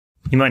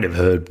You might have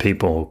heard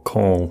people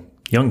call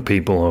young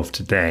people of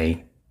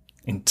today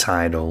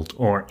entitled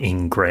or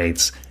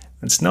ingrates.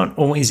 It's not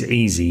always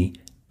easy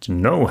to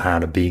know how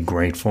to be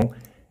grateful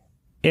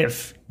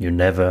if you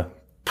never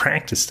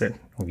practiced it,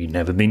 or you've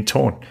never been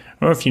taught,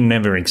 or if you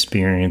never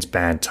experienced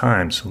bad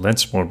times. So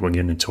that's what we're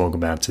going to talk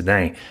about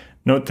today.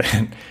 Note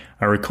that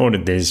I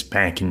recorded this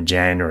back in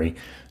January,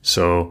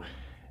 so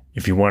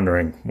if you're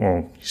wondering,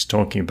 well, he's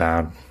talking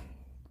about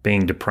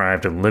being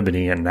deprived of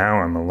liberty, and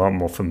now I'm a lot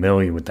more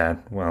familiar with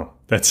that. Well,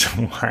 that's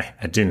why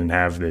I didn't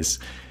have this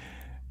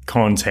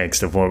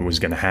context of what was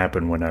going to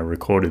happen when I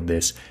recorded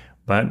this.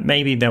 But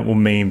maybe that will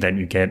mean that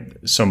you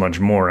get so much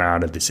more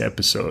out of this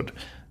episode.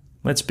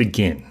 Let's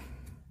begin.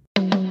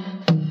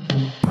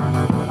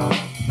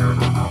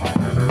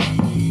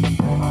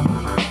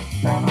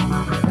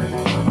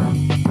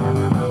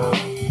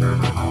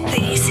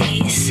 This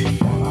is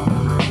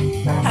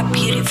a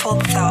beautiful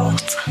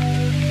thought.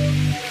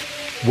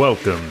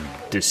 Welcome,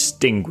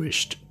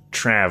 distinguished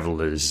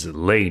travelers,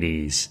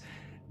 ladies,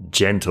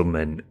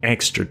 gentlemen,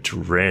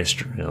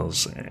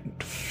 extraterrestrials,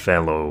 and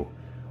fellow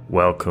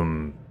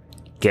welcome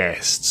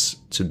guests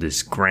to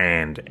this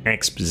grand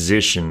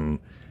exposition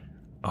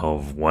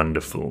of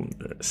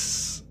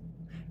wonderfulness.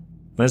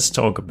 Let's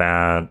talk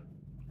about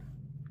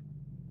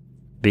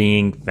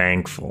being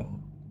thankful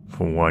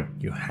for what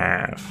you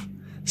have.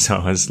 So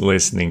I was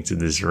listening to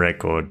this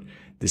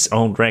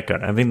old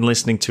record. I've been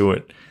listening to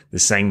it, the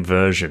same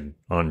version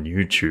on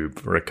YouTube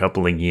for a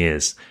couple of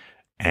years,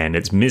 and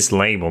it's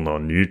mislabeled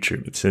on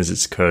YouTube. It says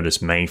it's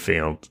Curtis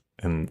Mayfield,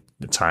 and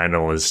the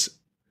title is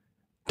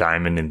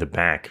Diamond in the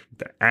Back.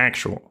 The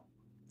actual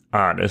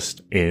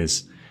artist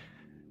is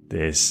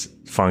this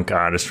funk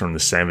artist from the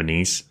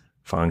 70s,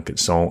 funk and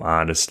soul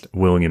artist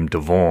William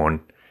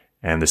DeVaughn,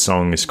 and the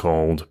song is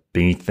called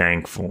Be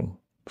Thankful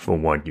for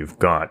What You've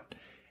Got.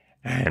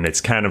 And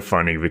it's kind of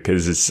funny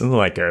because it's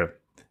like a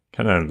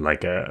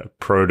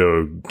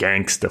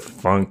proto-gangster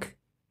funk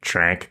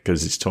track,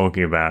 because he's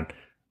talking about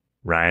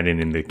riding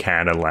in the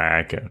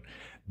Cadillac,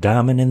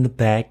 diamond in the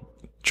back,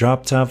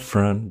 drop top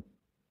front,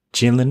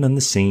 chilling on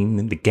the scene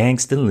in the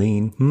gangster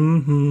lean,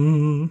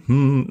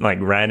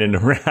 like riding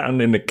around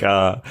in the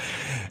car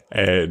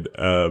and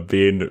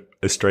being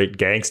a straight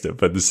gangster.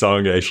 But the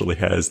song actually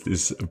has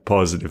this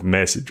positive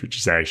message, which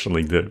is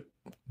actually the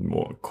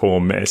more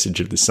core message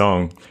of the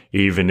song.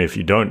 Even if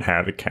you don't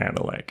have a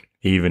Cadillac,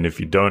 even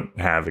if you don't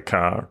have a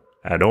car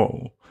at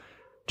all,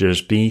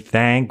 just be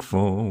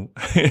thankful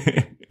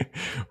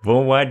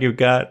for what you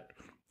got.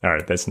 All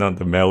right, that's not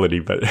the melody,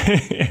 but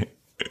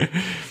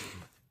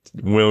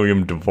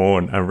William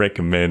DeVaughn, I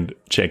recommend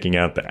checking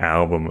out the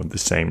album of the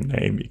same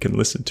name. You can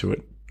listen to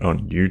it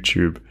on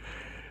YouTube.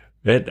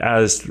 But I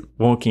was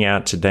walking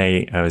out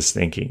today, I was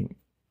thinking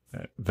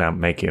about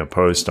making a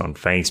post on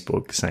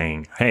Facebook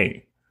saying,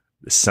 hey,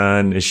 the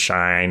sun is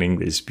shining,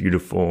 this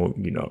beautiful,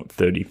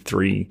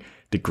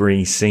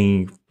 33-degree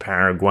C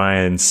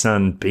Paraguayan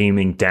sun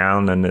beaming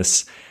down on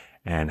us,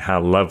 and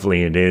how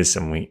lovely it is,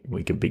 and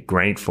we could be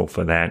grateful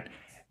for that,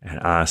 and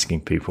asking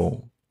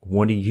people,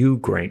 what are you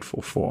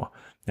grateful for?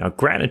 Now,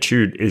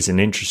 gratitude is an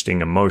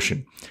interesting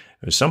emotion.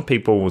 Some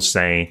people will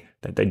say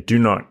that they do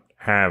not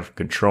have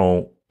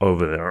control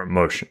over their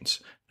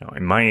emotions. Now,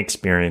 in my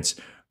experience,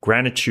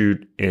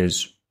 gratitude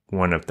is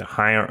one of the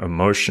higher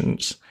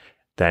emotions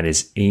that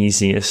is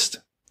easiest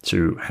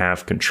to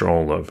have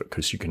control over,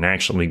 because you can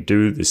actually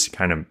do this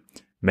kind of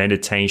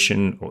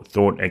meditation or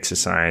thought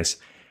exercise.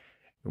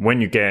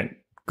 When you get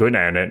good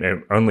at it,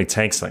 it only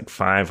takes like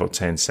 5 or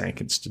 10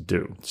 seconds to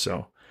do.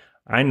 So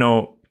I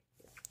know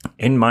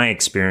in my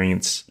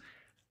experience,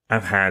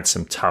 I've had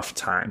some tough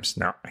times.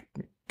 Now, I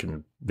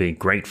can be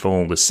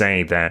grateful to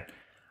say that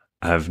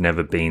I've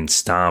never been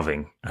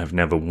starving. I've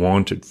never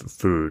wanted for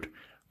food.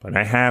 But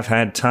I have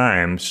had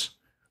times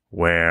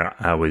where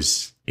I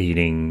was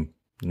eating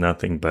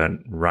nothing but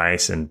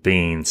rice and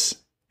beans,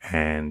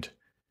 and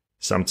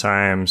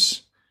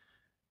sometimes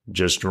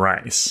just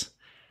rice.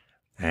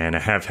 And I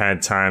have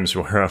had times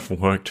where I've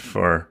worked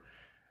for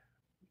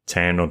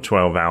 10 or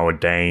 12-hour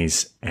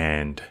days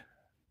and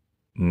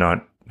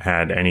not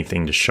had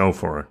anything to show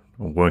for it,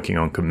 or working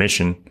on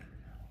commission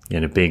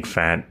in a big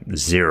fat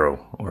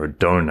zero, or a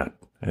donut,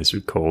 as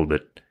we called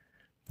it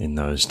in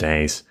those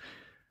days.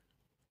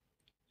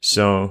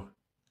 So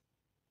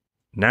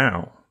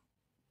now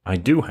I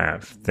do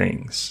have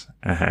things.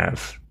 I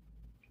have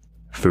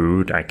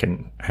food. I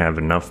can have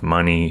enough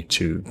money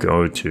to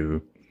go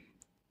to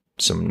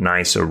some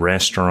nicer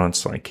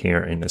restaurants, like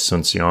here in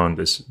Asuncion,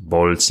 this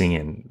Bolsi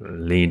and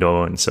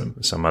Lido and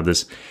some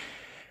others,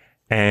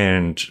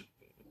 and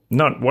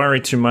not worry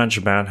too much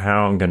about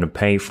how I'm going to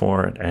pay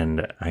for it.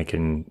 And I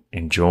can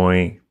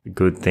enjoy the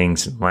good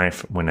things in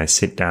life. When I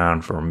sit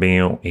down for a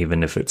meal,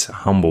 even if it's a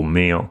humble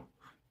meal,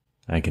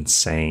 I can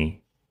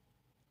say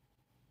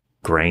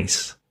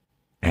grace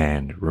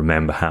and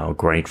remember how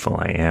grateful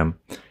I am.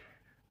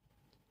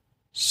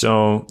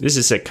 So this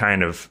is a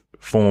kind of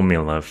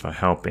formula for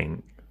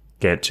helping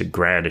get to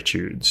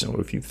gratitude. So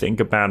if you think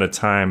about a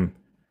time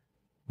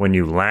when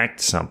you lacked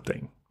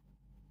something,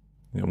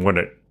 and what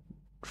it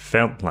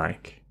felt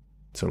like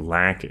to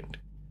lack it.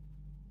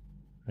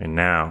 And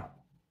now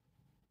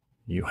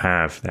you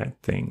have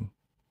that thing.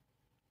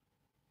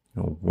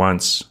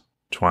 Once,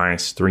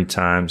 twice, 3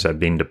 times I've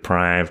been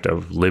deprived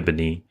of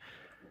liberty,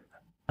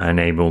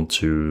 unable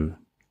to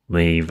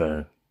leave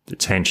a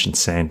detention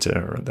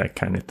center or that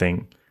kind of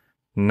thing.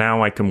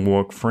 Now I can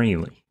walk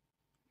freely.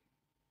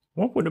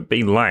 What would it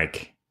be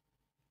like?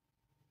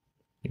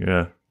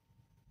 You're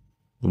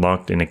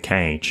locked in a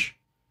cage.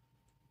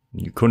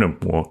 You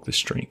couldn't walk the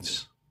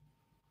streets.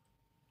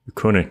 You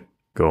couldn't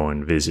go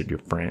and visit your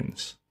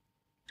friends.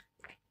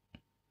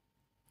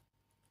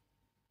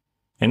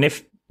 And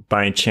if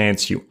by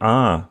chance you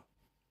are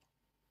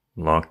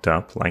locked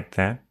up like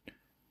that,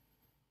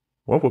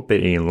 what would it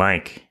be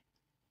like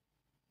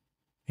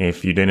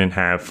if you didn't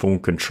have full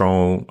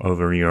control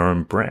over your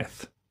own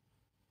breath?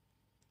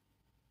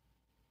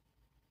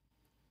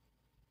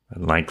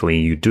 Likely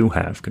you do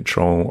have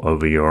control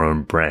over your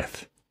own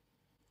breath.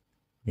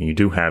 You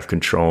do have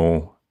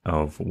control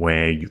of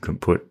where you can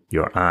put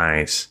your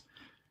eyes,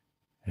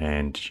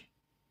 and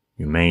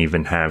you may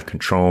even have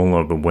control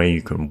over where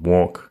you can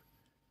walk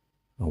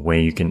or where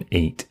you can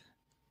eat.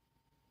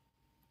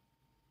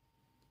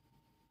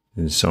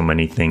 There's so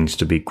many things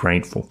to be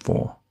grateful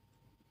for.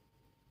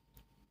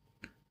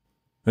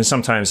 And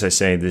sometimes I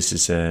say this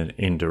is an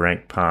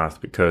indirect path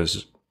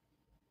because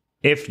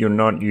if you're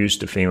not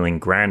used to feeling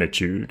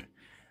gratitude,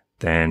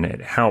 then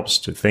it helps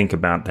to think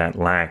about that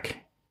lack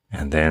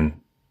and then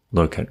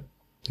look at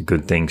the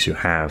good things you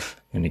have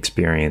and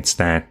experience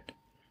that.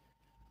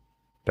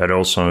 But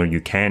also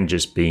you can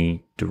just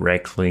be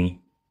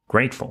directly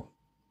grateful.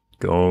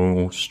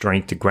 Go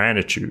straight to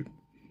gratitude.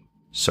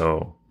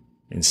 So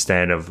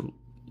instead of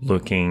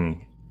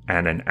looking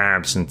at an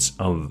absence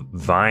of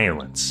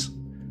violence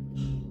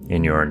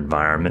in your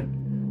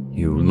environment,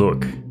 you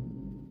look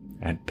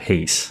at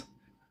peace.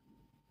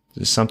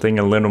 There's something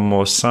a little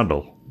more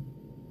subtle.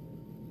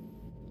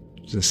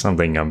 There's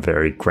something I'm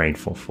very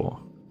grateful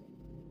for.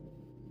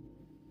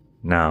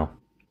 Now,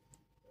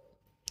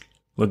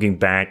 looking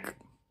back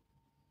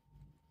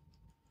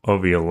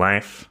over your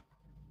life,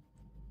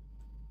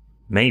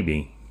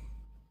 maybe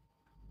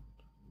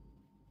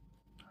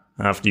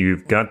after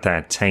you've got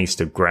that taste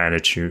of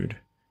gratitude,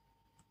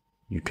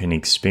 you can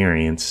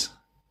experience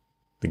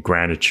the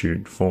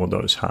gratitude for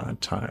those hard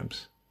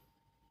times.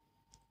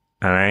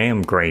 And I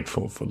am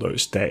grateful for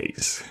those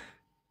days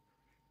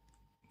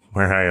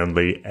where I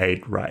only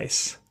ate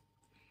rice.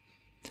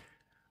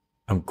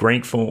 I'm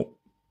grateful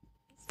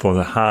for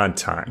the hard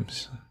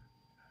times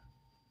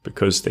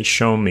because they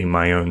show me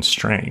my own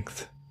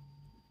strength.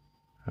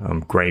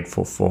 I'm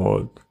grateful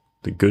for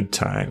the good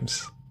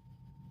times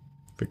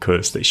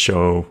because they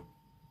show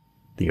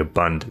the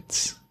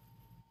abundance,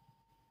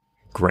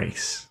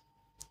 grace.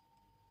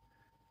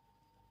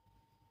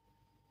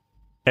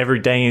 Every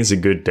day is a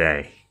good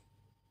day.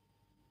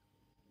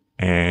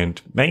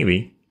 And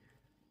maybe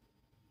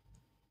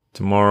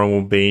tomorrow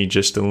will be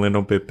just a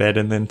little bit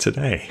better than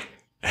today.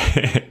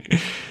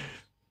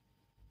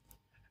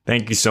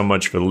 Thank you so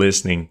much for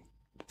listening.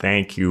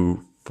 Thank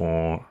you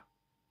for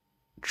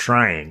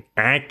trying,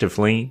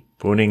 actively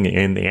putting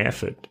in the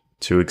effort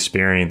to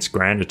experience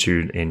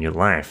gratitude in your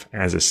life.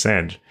 As I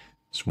said,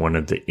 it's one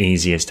of the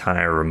easiest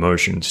higher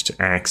emotions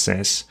to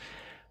access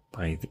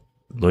by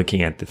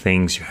looking at the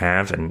things you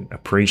have and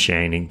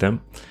appreciating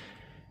them.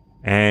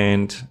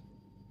 And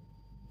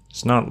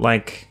it's not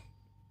like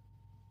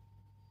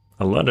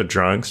a lot of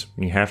drugs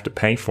you have to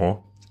pay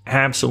for.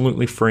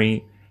 Absolutely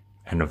free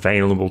and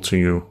available to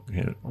you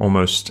in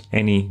almost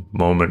any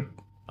moment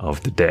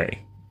of the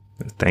day.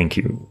 Thank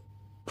you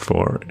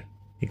for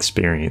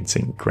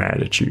experiencing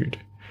gratitude.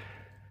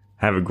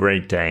 Have a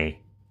great day.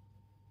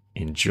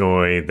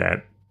 Enjoy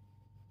that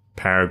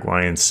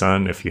Paraguayan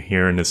sun if you're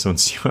here in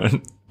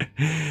Asuncion.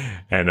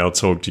 And I'll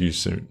talk to you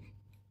soon.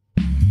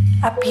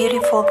 A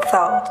beautiful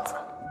thought.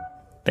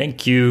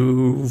 Thank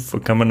you for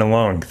coming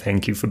along.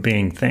 Thank you for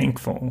being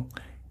thankful.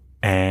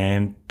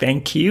 And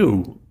thank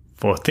you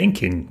for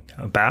thinking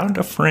about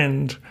a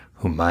friend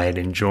who might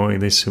enjoy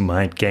this, who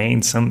might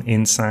gain some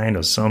insight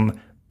or some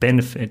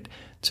benefit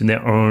to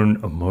their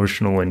own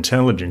emotional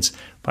intelligence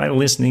by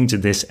listening to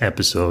this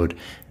episode.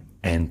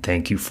 And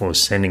thank you for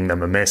sending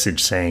them a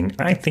message saying,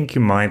 I think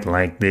you might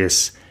like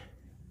this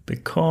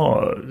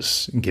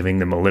because, giving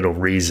them a little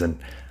reason.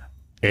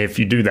 If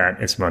you do that,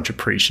 it's much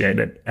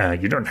appreciated.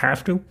 You don't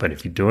have to, but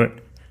if you do it,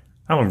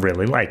 I would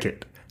really like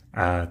it.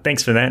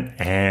 Thanks for that,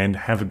 and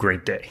have a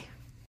great day.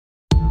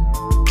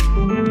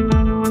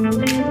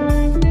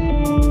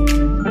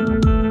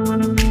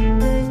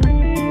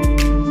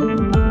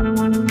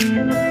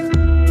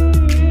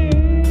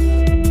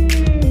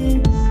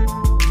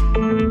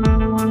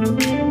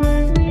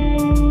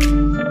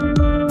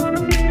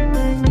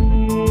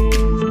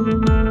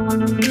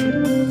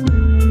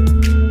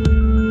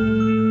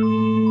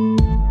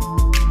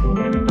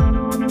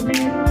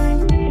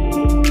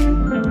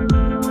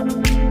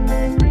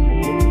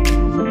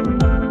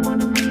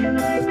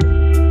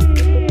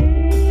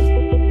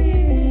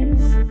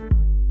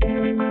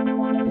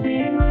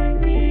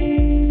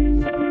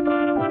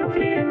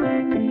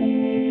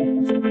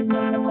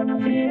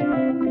 you.